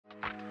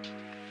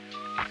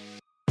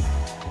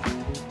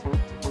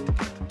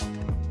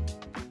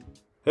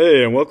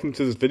Hey, and welcome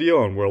to this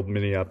video on World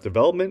Mini App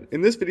Development.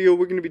 In this video,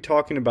 we're going to be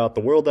talking about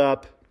the World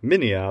App,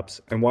 mini apps,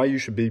 and why you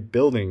should be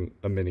building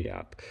a mini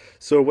app.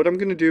 So what I'm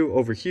going to do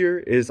over here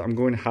is I'm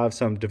going to have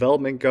some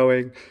development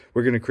going.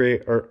 We're going to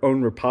create our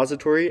own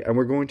repository, and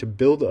we're going to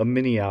build a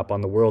mini app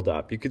on the World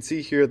App. You can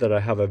see here that I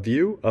have a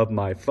view of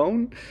my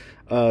phone.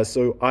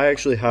 So I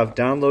actually have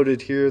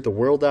downloaded here the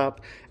World App,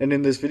 and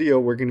in this video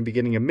we're going to be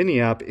getting a mini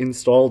app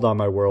installed on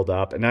my World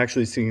App and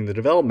actually seeing the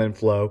development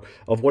flow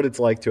of what it's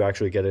like to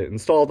actually get it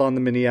installed on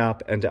the mini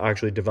app and to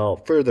actually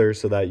develop further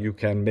so that you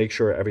can make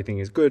sure everything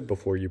is good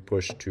before you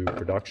push to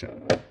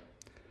production.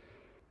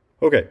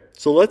 Okay,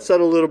 so let's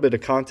set a little bit of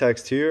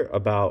context here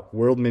about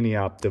World Mini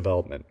App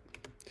development.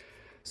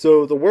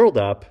 So the World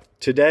App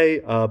today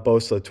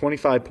boasts a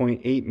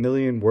 25.8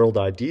 million world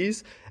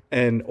IDs.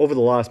 And over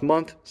the last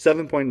month,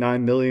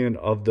 7.9 million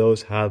of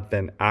those have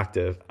been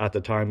active at the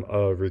time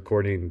of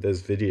recording this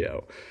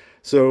video.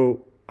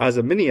 So as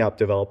a mini app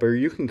developer,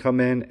 you can come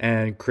in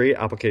and create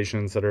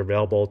applications that are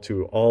available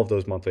to all of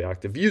those monthly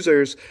active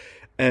users.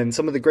 And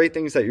some of the great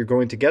things that you're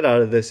going to get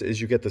out of this is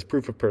you get this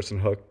proof of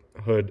personhood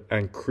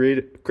and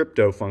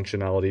crypto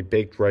functionality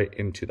baked right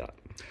into that.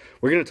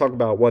 We're going to talk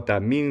about what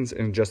that means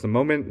in just a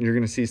moment. You're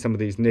going to see some of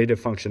these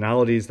native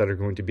functionalities that are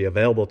going to be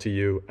available to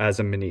you as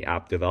a mini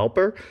app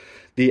developer.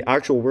 The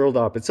actual World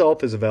App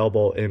itself is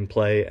available in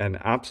Play and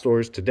App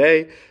Stores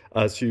today,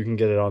 so you can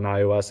get it on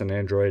iOS and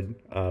Android,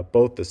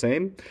 both the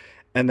same.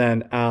 And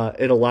then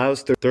it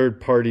allows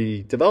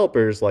third-party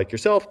developers like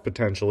yourself,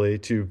 potentially,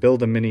 to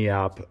build a mini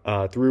app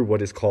through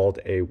what is called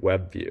a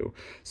web view.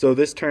 So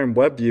this term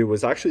web view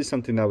was actually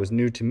something that was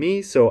new to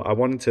me, so I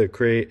wanted to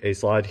create a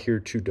slide here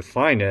to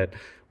define it.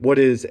 What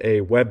is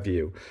a web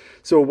view?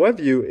 So a web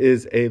view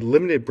is a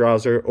limited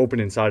browser open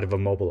inside of a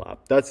mobile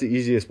app. That's the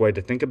easiest way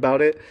to think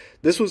about it.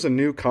 This was a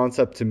new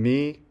concept to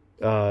me.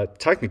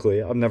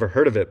 Technically, I've never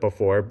heard of it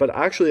before, but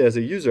actually as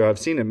a user, I've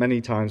seen it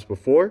many times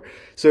before.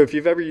 So if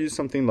you've ever used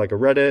something like a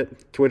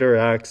Reddit, Twitter,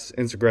 X,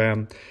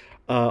 Instagram,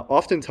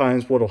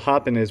 oftentimes what will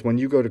happen is when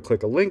you go to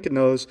click a link in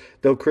those,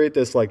 they'll create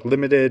this like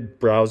limited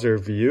browser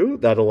view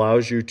that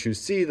allows you to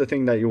see the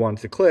thing that you want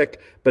to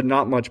click, but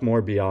not much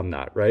more beyond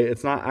that, right?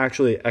 It's not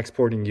actually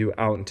exporting you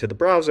out into the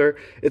browser.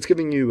 It's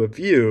giving you a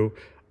view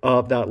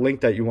of that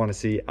link that you want to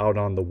see out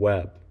on the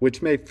web,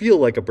 which may feel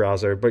like a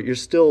browser, but you're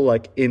still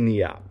like in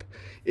the app.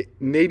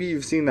 Maybe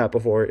you've seen that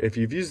before. If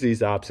you've used these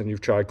apps and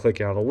you've tried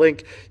clicking on a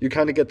link, you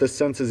kind of get this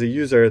sense as a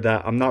user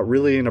that I'm not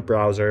really in a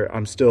browser,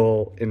 I'm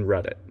still in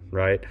Reddit,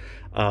 right?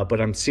 But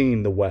I'm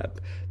seeing the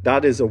web.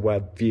 That is a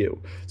web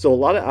view. So a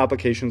lot of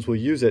applications will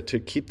use it to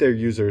keep their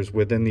users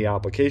within the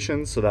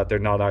application so that they're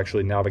not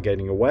actually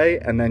navigating away,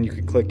 and then you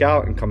can click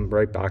out and come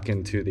right back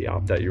into the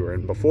app that you were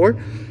in before.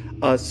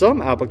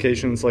 Some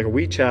applications like a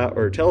WeChat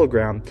or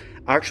Telegram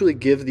actually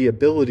give the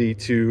ability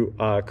to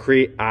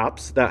create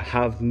apps that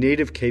have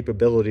native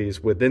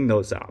capabilities within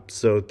those apps.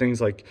 So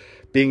things like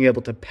being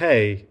able to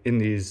pay in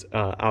these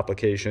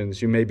applications,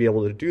 you may be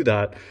able to do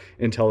that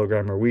in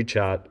Telegram or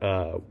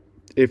WeChat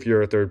if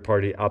you're a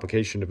third-party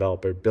application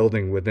developer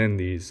building within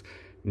these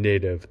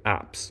native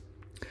apps.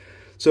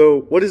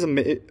 So what is a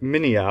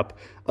mini app?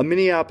 A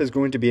mini app is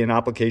going to be an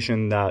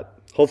application that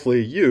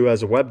hopefully you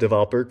as a web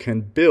developer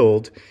can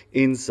build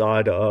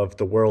inside of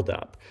the World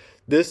App.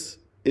 This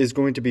is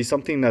going to be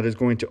something that is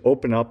going to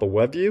open up a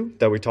web view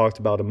that we talked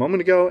about a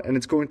moment ago, and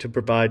it's going to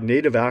provide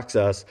native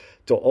access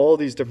to all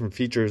these different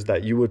features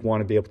that you would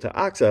want to be able to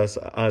access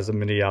as a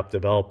mini app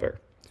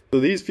developer. So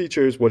these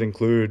features would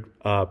include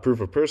proof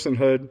of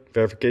personhood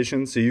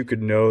verification, so you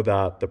could know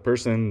that the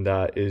person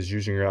that is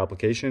using your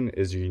application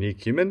is a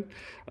unique human.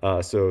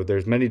 So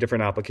there's many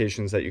different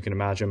applications that you can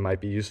imagine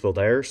might be useful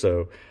there.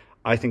 So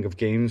I think of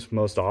games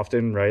most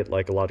often, right?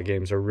 Like a lot of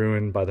games are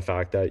ruined by the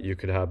fact that you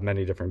could have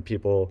many different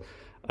people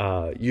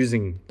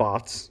using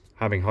bots,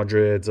 having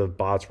hundreds of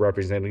bots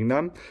representing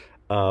them.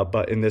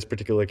 But in this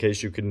particular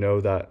case, you can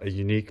know that a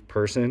unique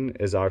person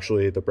is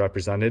actually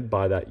represented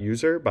by that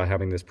user by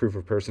having this proof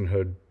of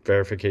personhood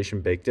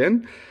verification baked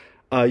in.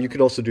 You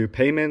could also do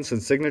payments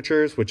and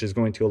signatures, which is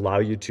going to allow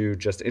you to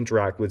just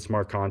interact with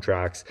smart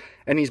contracts.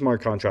 Any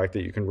smart contract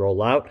that you can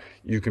roll out,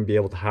 you can be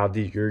able to have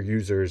your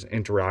users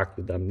interact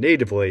with them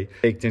natively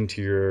baked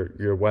into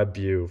your web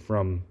view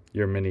from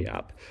your mini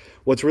app.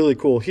 What's really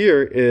cool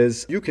here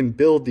is you can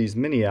build these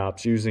mini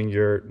apps using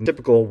your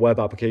typical web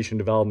application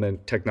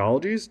development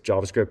technologies,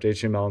 JavaScript,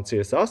 HTML, and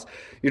CSS.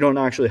 You don't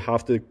actually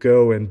have to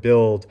go and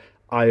build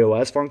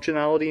iOS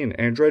functionality and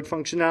Android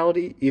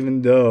functionality,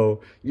 even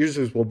though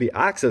users will be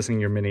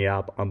accessing your mini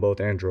app on both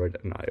Android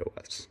and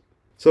iOS.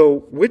 So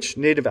which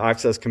native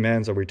access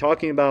commands are we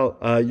talking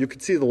about? You can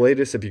see the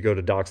latest if you go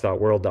to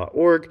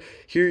docs.world.org.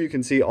 Here you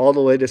can see all the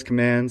latest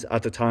commands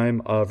at the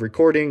time of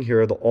recording.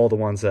 Here are all the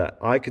ones that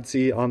I could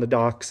see on the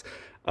docs.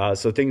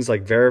 So things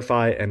like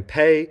verify and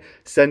pay,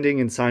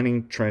 sending and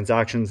signing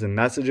transactions and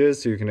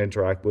messages so you can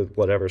interact with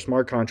whatever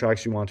smart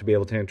contracts you want to be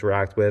able to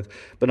interact with.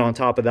 But on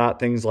top of that,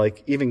 things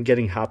like even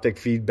getting haptic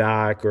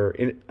feedback or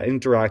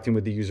interacting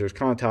with the user's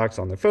contacts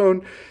on their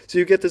phone. So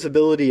you get this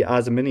ability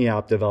as a mini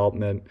app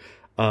development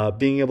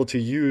being able to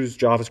use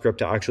JavaScript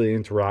to actually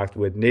interact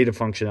with native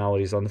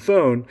functionalities on the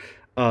phone,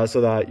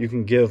 so that you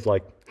can give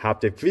like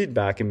haptic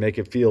feedback and make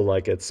it feel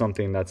like it's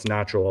something that's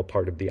natural, a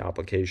part of the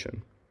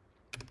application.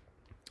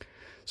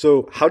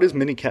 So how does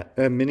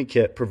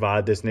Minikit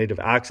provide this native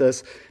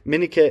access?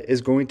 Minikit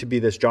is going to be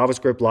this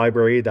JavaScript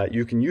library that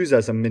you can use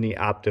as a mini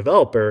app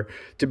developer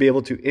to be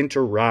able to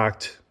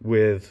interact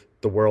with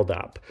the World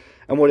app.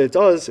 And what it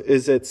does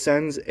is it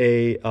sends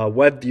a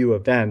webview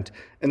event,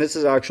 and this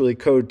is actually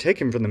code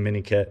taken from the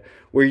Minikit,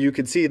 where you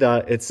can see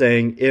that it's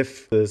saying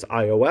if this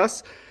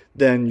iOS,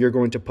 then you're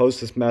going to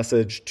post this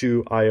message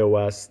to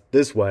iOS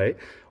this way.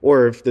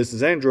 Or if this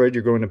is Android,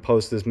 you're going to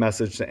post this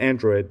message to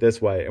Android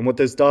this way. And what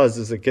this does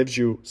is it gives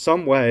you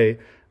some way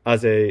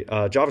as a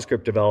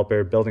JavaScript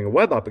developer building a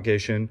web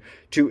application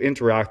to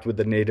interact with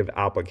the native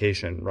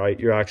application, right?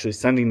 You're actually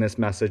sending this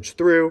message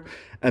through,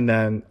 and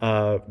then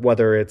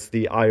whether it's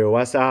the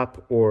iOS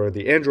app or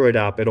the Android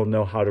app, it'll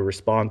know how to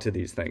respond to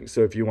these things.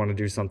 So if you want to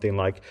do something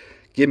like,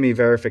 give me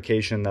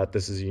verification that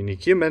this is a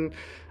unique human,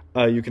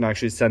 you can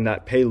actually send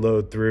that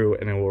payload through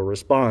and it will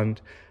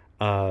respond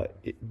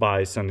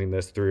by sending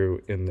this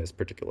through in this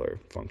particular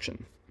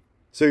function.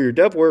 So your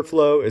dev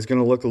workflow is going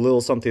to look a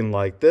little something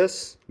like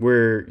this,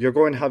 where you're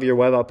going to have your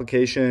web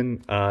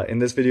application. In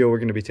this video, we're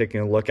going to be taking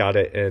a look at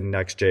it in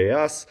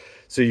Next.js.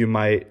 So you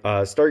might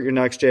start your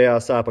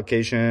Next.js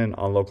application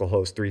on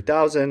localhost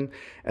 3000,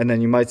 and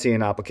then you might see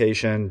an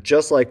application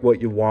just like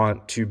what you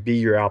want to be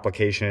your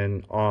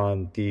application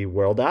on the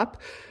World app.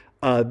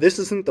 This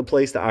isn't the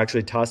place to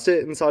actually test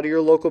it inside of your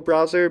local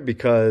browser,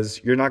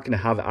 because you're not going to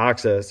have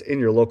access in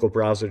your local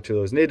browser to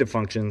those native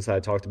functions that I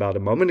talked about a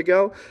moment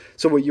ago.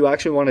 So what you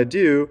actually want to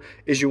do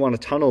is you want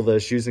to tunnel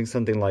this using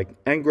something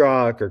like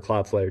ngrok or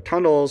Cloudflare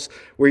tunnels,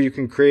 where you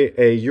can create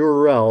a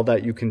URL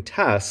that you can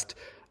test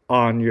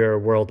on your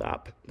World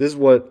app. This is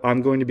what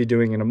I'm going to be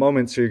doing in a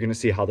moment, so you're going to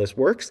see how this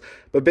works.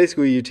 But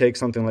basically, you take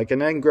something like an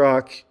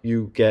ngrok,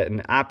 you get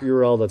an app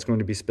URL that's going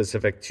to be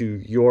specific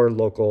to your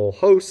local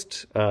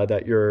host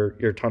that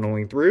you're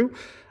tunneling through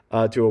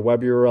to a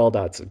web URL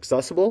that's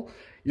accessible.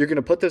 You're going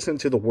to put this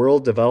into the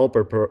World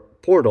developer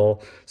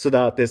portal so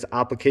that this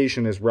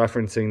application is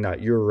referencing that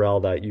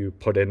URL that you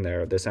put in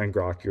there, this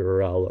ngrok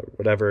URL or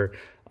whatever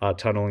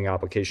tunneling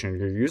application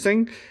you're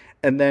using.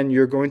 And then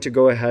you're going to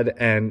go ahead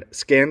and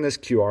scan this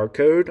QR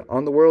code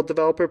on the World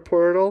developer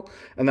portal,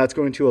 and that's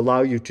going to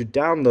allow you to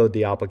download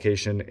the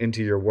application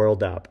into your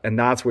World app, and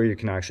that's where you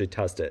can actually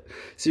test it.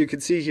 So you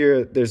can see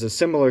here, there's a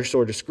similar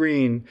sort of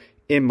screen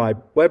in my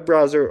web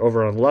browser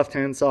over on the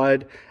left-hand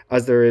side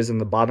as there is in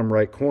the bottom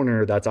right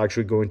corner. That's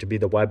actually going to be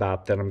the web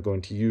app that I'm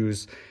going to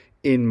use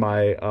in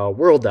my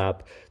World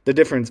app. The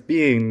difference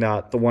being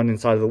that the one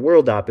inside of the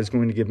World app is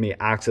going to give me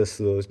access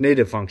to those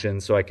native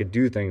functions, so I could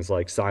do things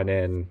like sign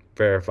in,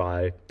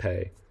 verify,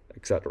 pay,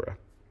 etc.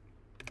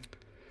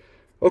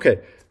 Okay,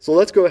 so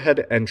let's go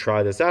ahead and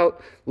try this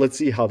out. Let's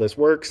see how this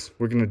works.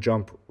 We're going to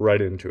jump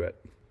right into it.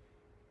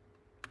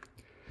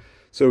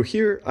 So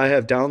here I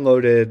have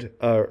downloaded,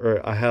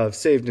 or I have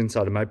saved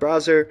inside of my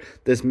browser,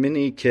 this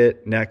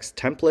Minikit Next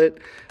template.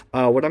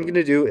 What I'm going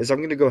to do is I'm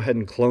going to go ahead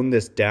and clone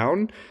this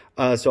down.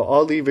 So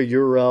I'll leave a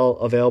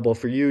URL available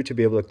for you to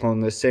be able to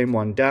clone this same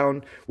one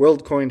down.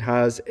 WorldCoin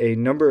has a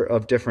number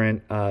of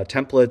different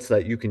templates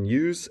that you can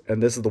use,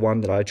 and this is the one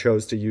that I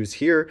chose to use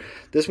here.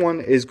 This one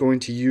is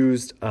going to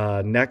use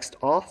Next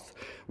auth,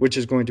 which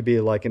is going to be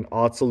like an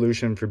auth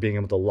solution for being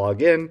able to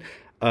log in.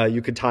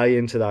 You could tie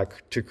into that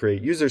to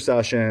create user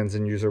sessions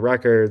and user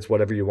records,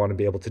 whatever you want to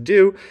be able to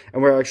do.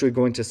 And we're actually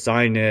going to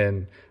sign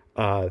in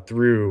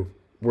through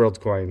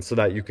WorldCoin so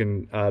that you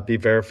can be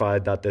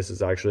verified that this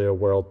is actually a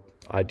World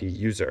ID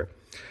user.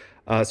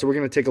 So we're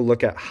going to take a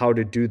look at how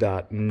to do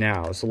that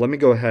now. So let me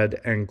go ahead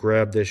and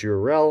grab this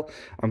URL.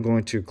 I'm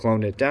going to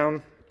clone it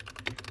down,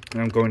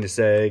 and I'm going to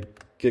say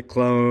git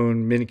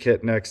clone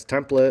Minikit Next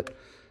template.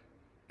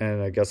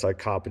 And I guess I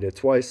copied it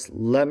twice.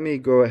 Let me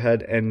go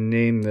ahead and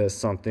name this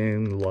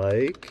something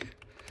like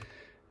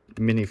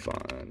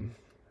Minifun.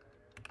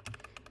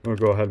 We'll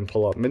go ahead and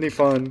pull up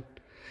Minifun.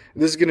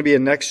 This is going to be a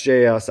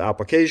Next.js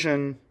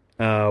application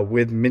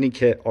with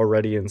Minikit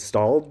already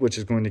installed, which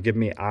is going to give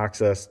me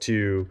access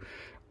to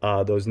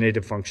those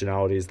native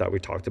functionalities that we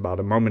talked about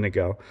a moment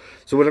ago.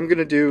 So what I'm going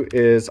to do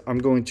is I'm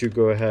going to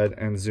go ahead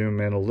and zoom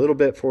in a little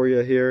bit for you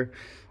here.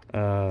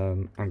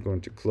 I'm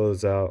going to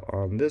close out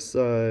on this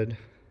side.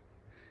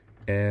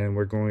 And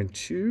we're going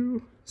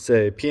to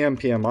say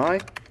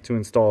pmi to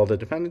install the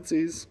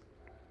dependencies.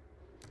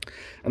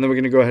 And then we're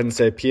going to go ahead and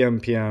say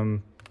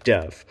pm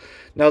dev.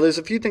 Now there's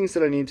a few things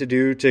that I need to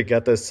do to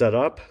get this set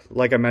up.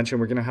 Like I mentioned,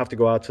 we're going to have to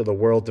go out to the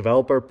World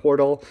developer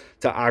portal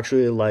to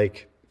actually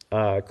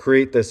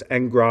create this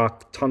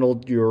ngrok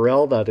tunneled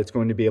URL that it's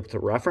going to be able to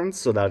reference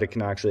so that it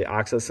can actually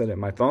access it in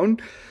my phone.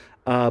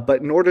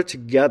 But in order to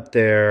get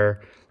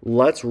there,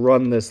 let's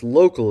run this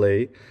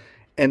locally.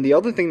 And the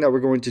other thing that we're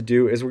going to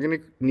do is we're going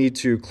to need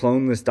to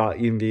clone this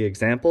 .env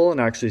example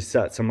and actually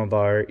set some of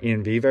our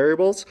env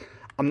variables.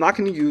 I'm not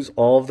going to use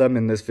all of them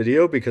in this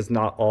video because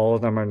not all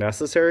of them are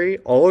necessary.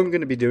 All I'm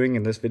going to be doing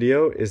in this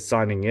video is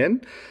signing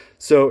in.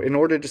 So in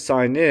order to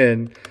sign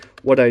in,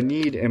 what I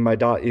need in my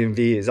 .env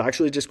is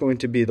actually just going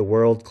to be the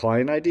world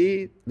client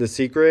ID, the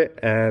secret,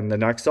 and the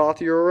next auth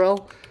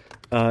URL.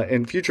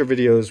 In future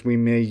videos, we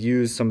may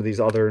use some of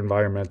these other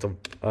environmental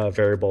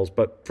variables,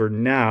 but for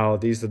now,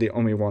 these are the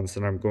only ones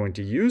that I'm going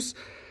to use.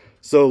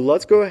 So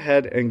let's go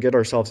ahead and get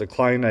ourselves a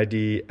client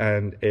ID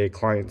and a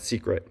client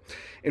secret.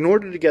 In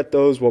order to get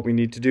those, what we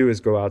need to do is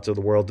go out to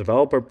the World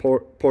Developer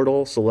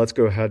Portal. So let's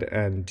go ahead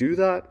and do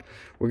that.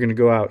 We're going to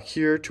go out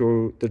here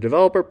to the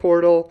Developer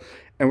Portal,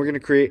 and we're going to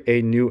create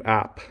a new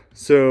app.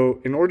 So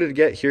in order to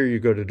get here, you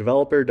go to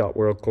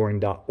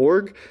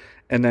developer.worldcoin.org,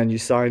 and then you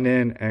sign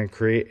in and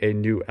create a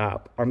new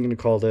app. I'm going to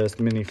call this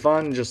Mini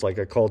Fun, just like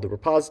I called the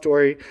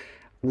repository.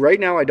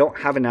 Right now, I don't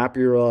have an app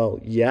URL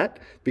yet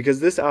because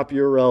this app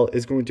URL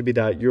is going to be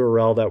that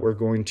URL that we're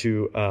going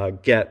to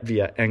get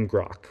via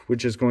ngrok,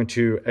 which is going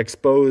to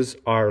expose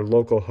our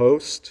local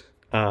host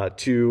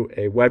to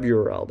a web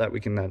URL that we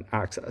can then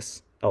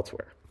access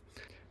elsewhere.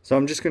 So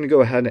I'm just going to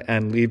go ahead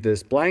and leave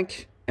this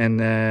blank, and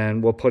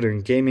then we'll put in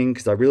gaming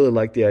because I really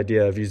like the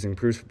idea of using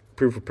proof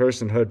of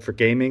personhood for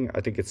gaming.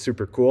 I think it's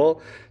super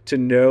cool to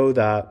know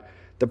that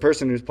the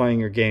person who's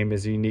playing your game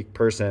is a unique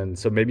person.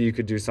 So maybe you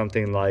could do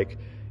something like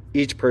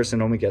each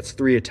person only gets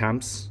 3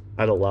 attempts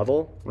at a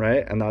level,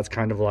 right? And that's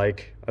kind of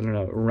like, I don't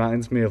know, it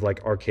reminds me of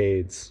like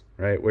arcades,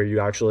 right? Where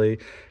you actually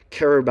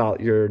care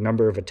about your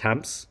number of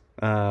attempts,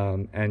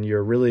 and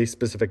you're really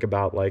specific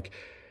about like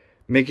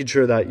making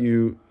sure that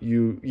you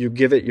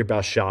give it your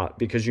best shot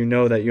because you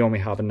know that you only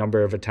have a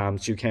number of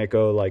attempts. You can't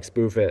go like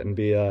spoof it and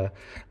be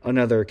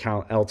another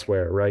account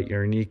elsewhere, right?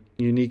 You're a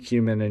unique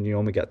human and you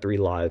only get 3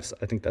 lives.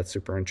 I think that's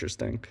super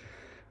interesting.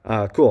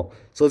 Cool.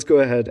 So let's go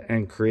ahead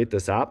and create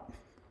this app.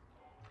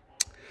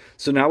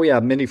 So now we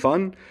have Mini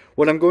Fun.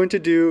 What I'm going to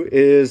do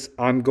is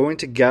I'm going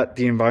to get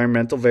the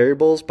environmental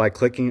variables by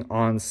clicking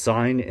on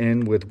Sign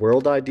In with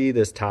World ID,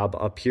 this tab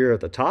up here at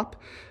the top.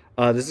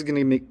 This is going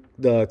to make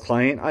the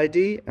client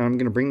ID, and I'm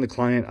going to bring the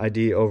client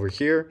ID over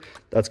here.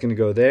 That's going to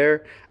go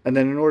there. And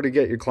then in order to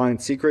get your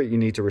client secret, you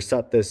need to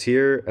reset this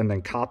here and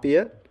then copy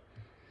it.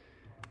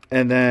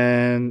 And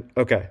then,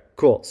 okay,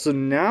 cool. So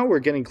now we're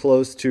getting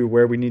close to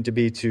where we need to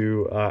be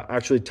to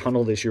actually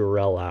tunnel this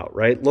URL out,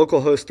 right?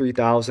 Localhost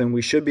 3000,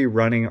 we should be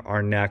running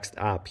our next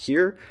app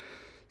here.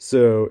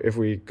 So if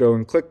we go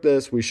and click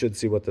this, we should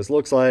see what this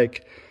looks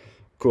like.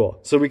 Cool.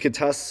 So we could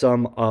test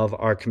some of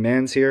our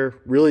commands here.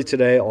 Really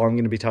today, all I'm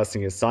going to be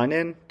testing is sign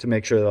in to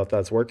make sure that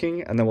that's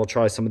working. And then we'll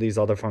try some of these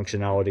other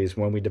functionalities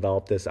when we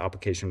develop this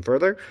application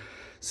further.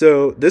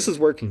 So this is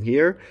working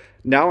here.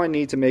 Now I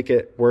need to make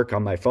it work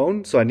on my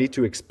phone. So I need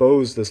to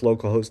expose this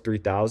localhost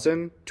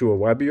 3000 to a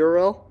web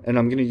URL, and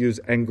I'm going to use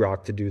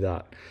ngrok to do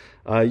that.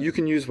 You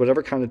can use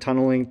whatever kind of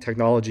tunneling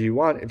technology you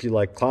want. If you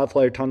like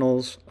Cloudflare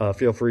tunnels,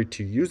 feel free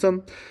to use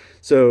them.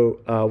 So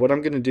what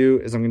I'm going to do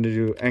is I'm going to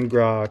do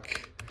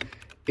ngrok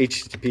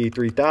HTTP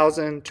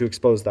 3000 to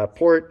expose that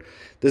port.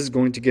 This is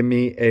going to give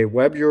me a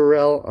web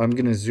URL. I'm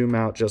going to zoom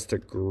out just to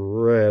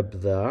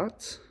grab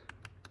that.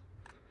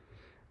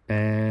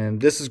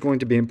 And this is going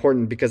to be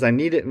important because I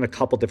need it in a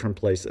couple different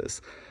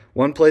places.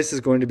 One place is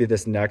going to be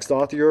this next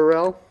auth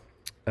URL.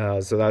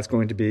 So that's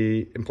going to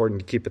be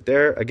important to keep it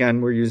there.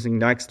 Again, we're using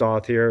next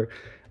auth here.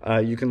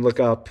 You can look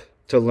up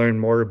to learn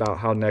more about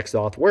how next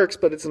auth works,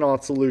 but it's an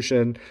auth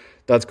solution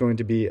that's going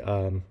to be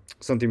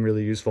something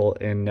really useful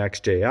in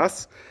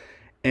Next.js.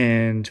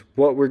 And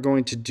what we're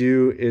going to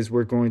do is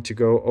we're going to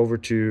go over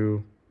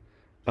to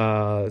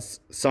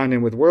sign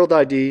in with World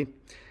ID.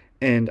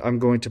 And I'm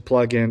going to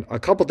plug in a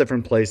couple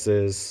different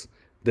places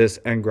this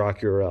ngrok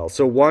URL.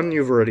 So one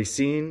you've already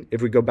seen,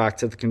 if we go back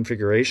to the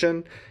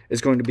configuration,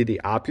 is going to be the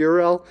app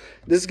URL.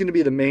 This is going to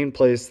be the main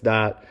place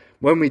that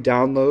when we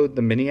download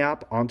the mini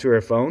app onto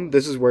our phone,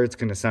 this is where it's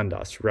going to send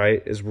us,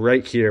 right? Is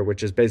right here,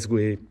 which is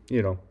basically,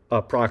 you know,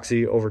 a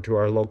proxy over to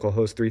our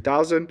localhost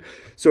 3000.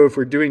 So if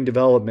we're doing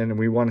development and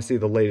we want to see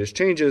the latest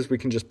changes, we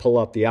can just pull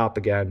up the app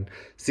again,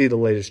 see the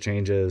latest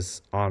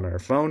changes on our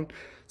phone.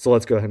 So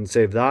let's go ahead and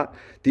save that.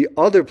 The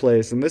other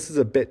place, and this is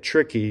a bit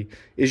tricky,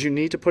 is you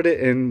need to put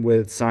it in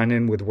with sign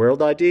in with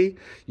World ID.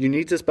 You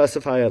need to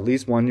specify at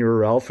least one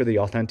URL for the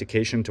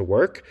authentication to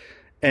work.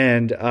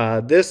 And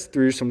this,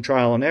 through some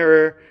trial and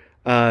error,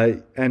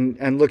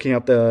 and looking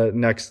up the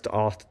next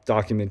auth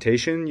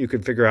documentation, you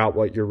could figure out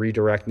what your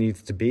redirect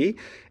needs to be.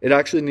 It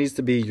actually needs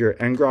to be your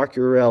ngrok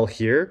URL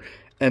here,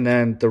 and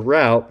then the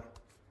route.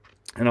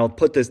 And I'll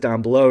put this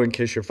down below in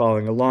case you're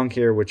following along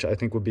here, which I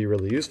think would be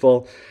really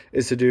useful,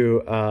 is to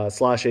do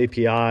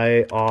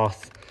 /API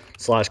auth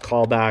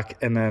 /callback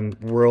and then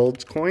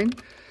worldcoin.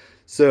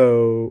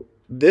 So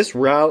this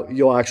route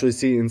you'll actually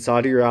see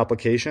inside of your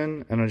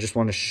application, and I just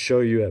want to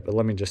show you it, but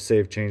let me just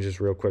save changes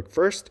real quick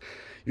first.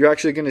 You're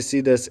actually going to see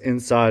this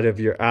inside of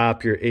your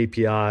app, your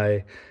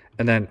API,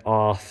 and then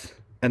auth,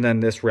 and then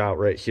this route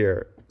right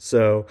here.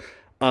 So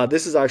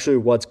this is actually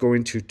what's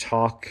going to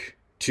talk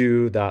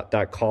to that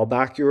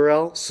callback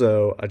URL.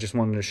 So I just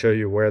wanted to show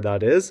you where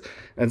that is.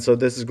 And so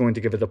this is going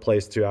to give it a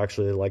place to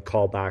actually like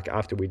call back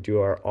after we do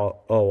our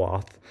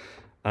auth.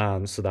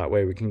 So that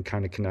way we can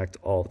kind of connect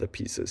all of the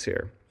pieces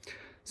here.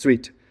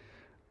 Sweet.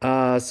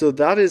 So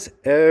that is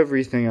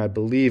everything I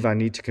believe I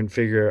need to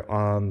configure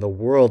on the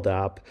World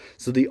app.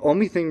 So the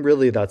only thing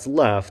really that's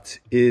left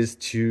is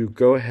to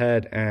go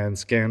ahead and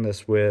scan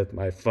this with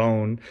my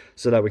phone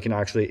so that we can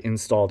actually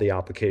install the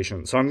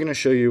application. So I'm going to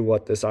show you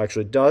what this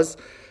actually does.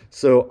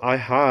 So I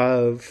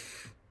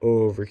have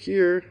over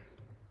here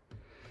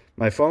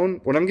my phone.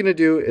 What I'm going to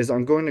do is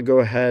I'm going to go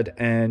ahead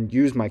and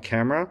use my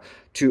camera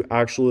to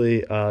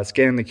actually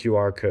scan the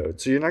QR code.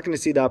 So you're not going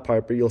to see that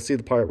part, but you'll see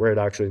the part where it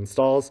actually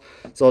installs.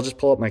 So I'll just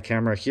pull up my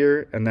camera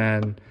here, and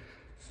then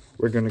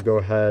we're going to go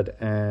ahead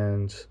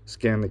and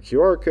scan the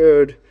QR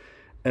code.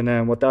 And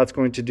then what that's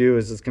going to do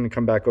is it's going to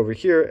come back over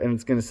here, and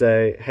it's going to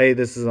say, hey,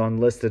 this is an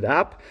unlisted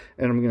app.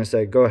 And I'm going to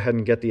say, go ahead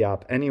and get the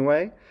app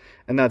anyway.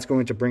 And that's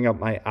going to bring up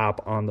my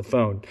app on the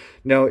phone.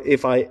 Now,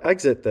 if I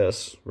exit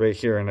this right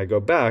here and I go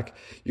back,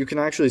 you can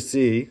actually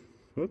see,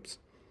 oops,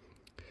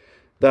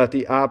 that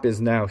the app is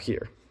now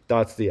here.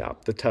 That's the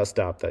app, the test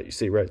app that you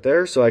see right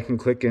there. So I can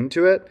click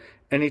into it.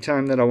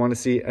 Anytime that I want to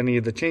see any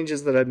of the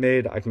changes that I've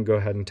made, I can go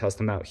ahead and test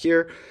them out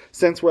here.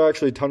 Since we're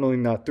actually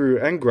tunneling that through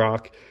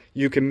ngrok,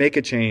 you can make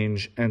a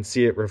change and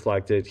see it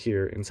reflected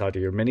here inside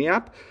of your mini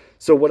app.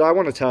 So what I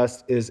want to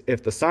test is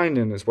if the sign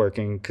in is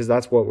working, because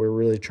that's what we're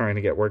really trying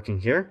to get working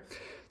here.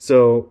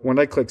 So when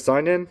I click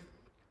sign in,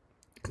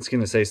 it's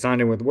going to say sign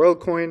in with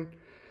WorldCoin.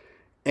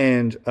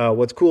 And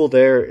what's cool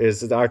there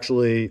is it's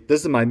actually,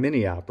 this is my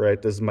mini app,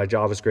 right? This is my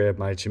JavaScript,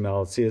 my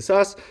HTML,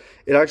 CSS.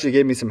 It actually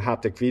gave me some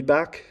haptic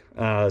feedback.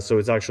 So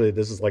it's actually,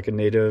 this is like a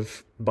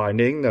native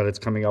binding that it's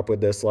coming up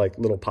with this like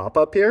little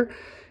pop-up here.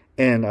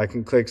 And I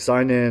can click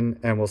sign in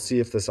and we'll see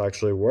if this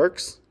actually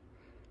works.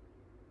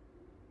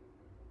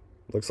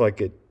 Looks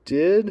like it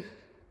did.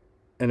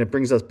 And it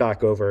brings us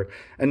back over.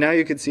 And now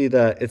you can see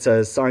that it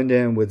says signed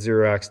in with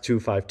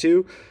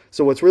 0x252.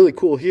 So what's really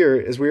cool here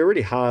is we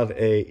already have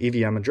a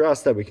EVM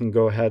address that we can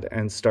go ahead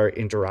and start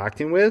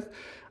interacting with.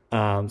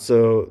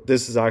 So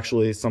this is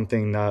actually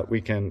something that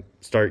we can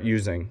start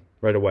using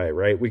right away,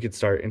 right? We could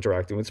start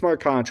interacting with smart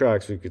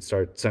contracts. We could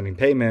start sending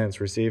payments,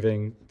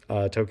 receiving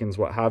tokens,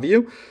 what have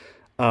you.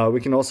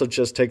 We can also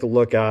just take a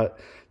look at,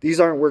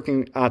 these aren't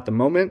working at the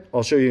moment.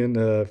 I'll show you in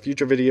the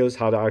future videos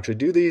how to actually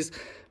do these.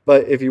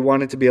 But if you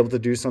wanted to be able to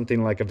do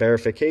something like a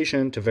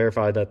verification to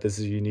verify that this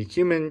is a unique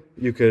human,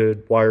 you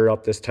could wire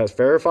up this test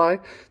verify.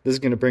 This is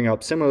going to bring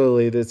up,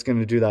 similarly, it's going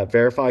to do that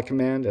verify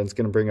command, and it's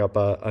going to bring up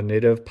a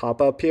native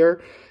pop-up here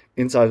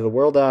inside of the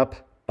World app.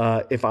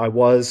 If I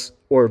was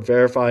or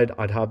verified,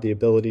 I'd have the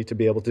ability to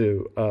be able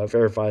to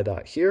verify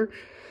that here.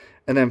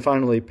 And then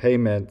finally,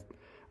 payment.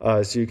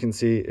 So you can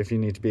see if you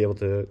need to be able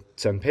to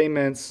send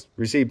payments,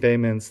 receive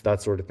payments, that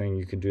sort of thing,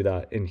 you can do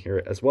that in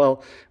here as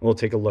well. And we'll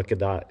take a look at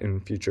that in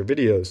future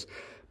videos.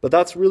 But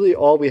that's really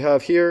all we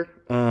have here.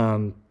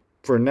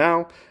 For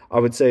now, I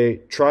would say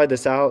try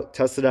this out,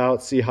 test it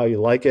out, see how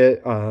you like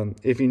it.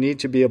 If you need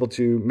to be able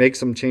to make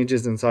some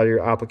changes inside of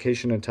your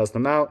application and test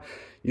them out,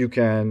 you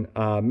can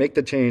make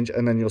the change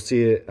and then you'll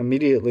see it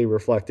immediately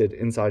reflected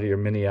inside of your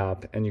mini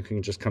app, and you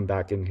can just come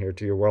back in here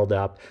to your World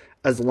app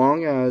as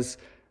long as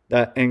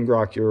that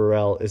ngrok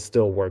URL is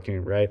still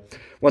working, right?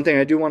 One thing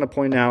I do want to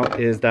point out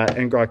is that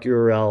ngrok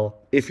URL,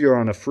 if you're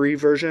on a free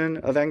version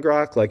of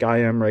ngrok, like I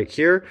am right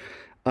here,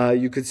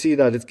 you could see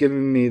that it's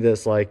giving me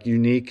this like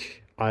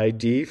unique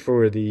ID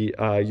for the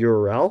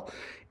URL.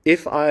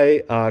 If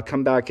I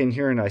come back in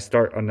here and I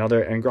start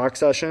another ngrok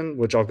session,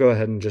 which I'll go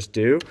ahead and just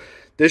do,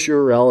 this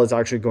URL is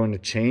actually going to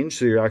change.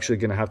 So you're actually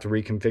going to have to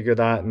reconfigure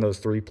that in those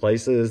three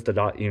places, the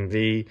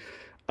 .env,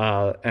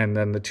 and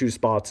then the two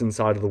spots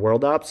inside of the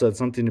World app. So it's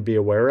something to be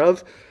aware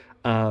of.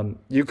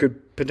 You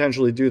could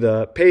potentially do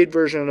the paid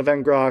version of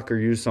ngrok or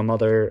use some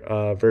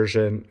other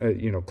version,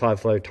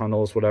 Cloudflare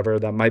tunnels, whatever,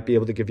 that might be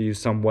able to give you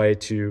some way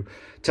to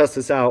test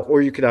this out.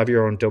 Or you could have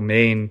your own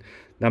domain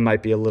that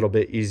might be a little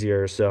bit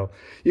easier. So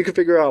you can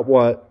figure out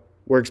what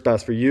works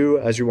best for you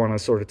as you want to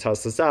sort of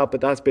test this out. But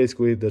that's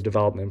basically the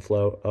development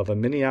flow of a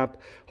mini app.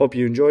 Hope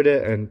you enjoyed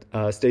it,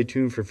 and stay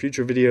tuned for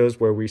future videos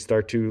where we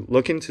start to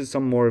look into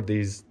some more of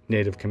these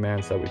native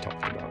commands that we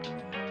talked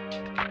about.